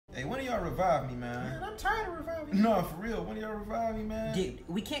y'all revive me, man? Man, I'm tired of reviving you. No, for real. When y'all revive me, man? Dude,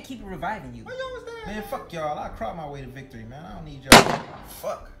 we can't keep reviving you. Why you always there? Man, fuck y'all. I crawl my way to victory, man. I don't need y'all.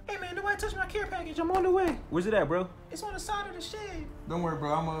 Fuck. Hey man, nobody touch my care package. I'm on the way. Where's it at, bro? It's on the side of the shed. Don't worry,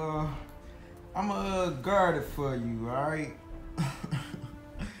 bro. I'm guard it for you, alright?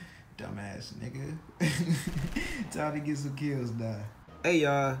 Dumbass nigga. Time to get some kills done. Hey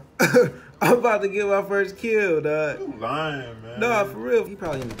y'all, I'm about to get my first kill, dog. You lying, man. Nah, for real. He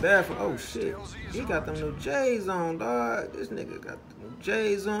probably in the bathroom. Oh shit. He got them new J's on, dog. This nigga got the new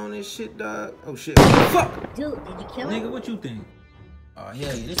J's on and shit, dog. Oh shit. Fuck! Dude, did you kill him? Nigga, what you think? Oh hell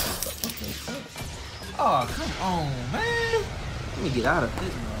yeah, this is fuck. Oh, come on, man. Let me get out of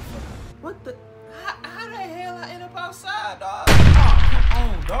this motherfucker. What the? How the hell I end up outside, dog? Oh, come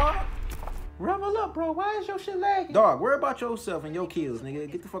on, dog. Rebel up, bro. Why is your shit lagging? Dog, worry about yourself and your kills,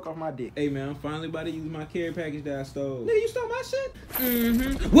 nigga. Get the fuck off my dick. Hey man, I'm finally about to use my care package that I stole. Nigga, you stole my shit?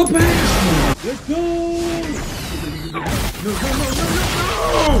 Mm-hmm. Whoop ass! Let's go!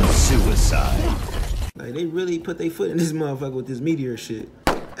 No! Suicide. Like, they really put their foot in this motherfucker with this meteor shit.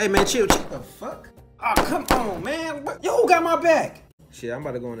 Hey, man, chill. What the fuck? Oh, come on, man. What? Yo, who got my back? Shit, I'm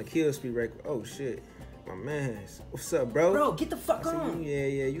about to go on a kill spree right quick. Oh, shit. My mans. What's up, bro? Bro, get the fuck on. Yeah,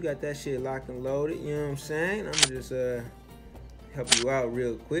 you got that shit locked and loaded. You know what I'm saying? I'm gonna just, help you out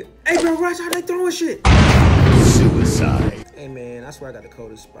real quick. Hey, bro, watch how they throwing shit. Suicide. Hey, man, I swear I got the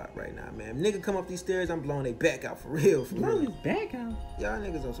coldest spot right now, man. If nigga come up these stairs, I'm blowing their back out for real, for real. His back out. Y'all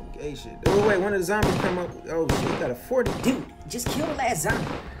niggas on some gay shit. Oh, wait, one of the zombies come up. Oh, shit, he got a 40. Dude, just kill the last zombie.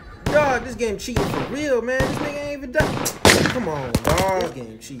 Dog, this game cheating for real, man. This nigga ain't even done. Come on, dog. This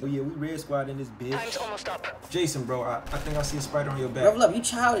game cheating. Oh, yeah, we red squad in this bitch. Time's almost up. Jason, bro, I think I see a spider on your back. Level up, you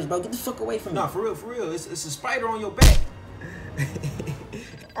childish, bro. Get the fuck away from me. Nah, for real. It's a spider on your back.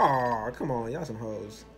 Aw, come on. Y'all some hoes.